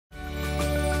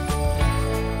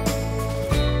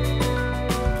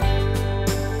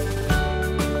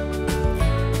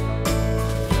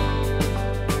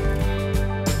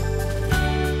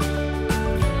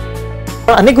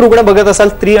आपण अनेक रुग्ण बघत असाल,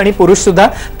 स्त्री आणि पुरुष सुद्धा,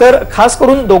 तर खास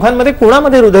करून दोघांमध्ये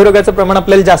कोणामध्ये हृदयरोगाचं प्रमाण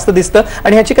आपल्याला जास्त दिसतं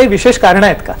आणि ह्याची काही विशेष कारण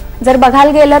आहेत का? जर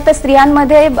बघायला गेलं तर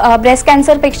स्त्रियांमध्ये ब्रेस्ट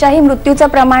कॅन्सर पेक्षाही मृत्यूचं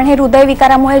प्रमाण हे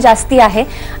हृदयविकारामुळे जास्ती आहे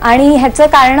आणि ह्याचं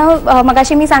कारण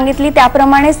मगाशी मी सांगितली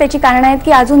त्याप्रमाणेच त्याची कारण आहेत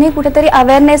की अजूनही कुठेतरी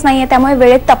अवेअरनेस नाहीये, त्यामुळे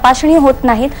वेळेत तपासणी होत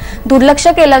नाहीत, दुर्लक्ष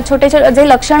केलं, छोटे जे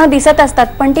लक्षणं दिसत असतात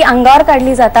पण ती अंगावर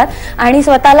काढली जातात आणि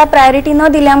स्वतःला प्रायोरिटी न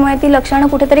दिल्यामुळे ती लक्षणं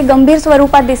कुठेतरी गंभीर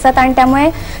स्वरूपात दिसतात आणि त्यामुळे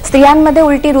स्त्रियांमध्ये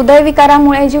उलटी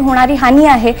हृदयविकारामुळे जी होणारी हानी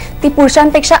आहे ती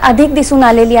पुरुषांपेक्षा अधिक दिसून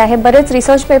आलेली आहे. बरेच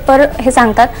रिसर्च पेपर हे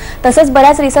सांगतात. तसंच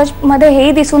बऱ्याच रिसर्च मध्ये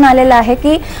हेही दिसून आलेलं आहे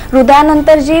की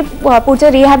हृदयानंतर जी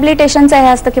पुढचे रिहॅबिलिटेशनचं हे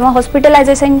असतं किंवा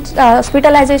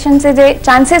हॉस्पिटलायझेशनचे जे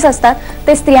चान्सेस असतात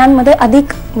ते स्त्रियांमध्ये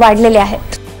अधिक वाढलेले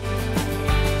आहेत.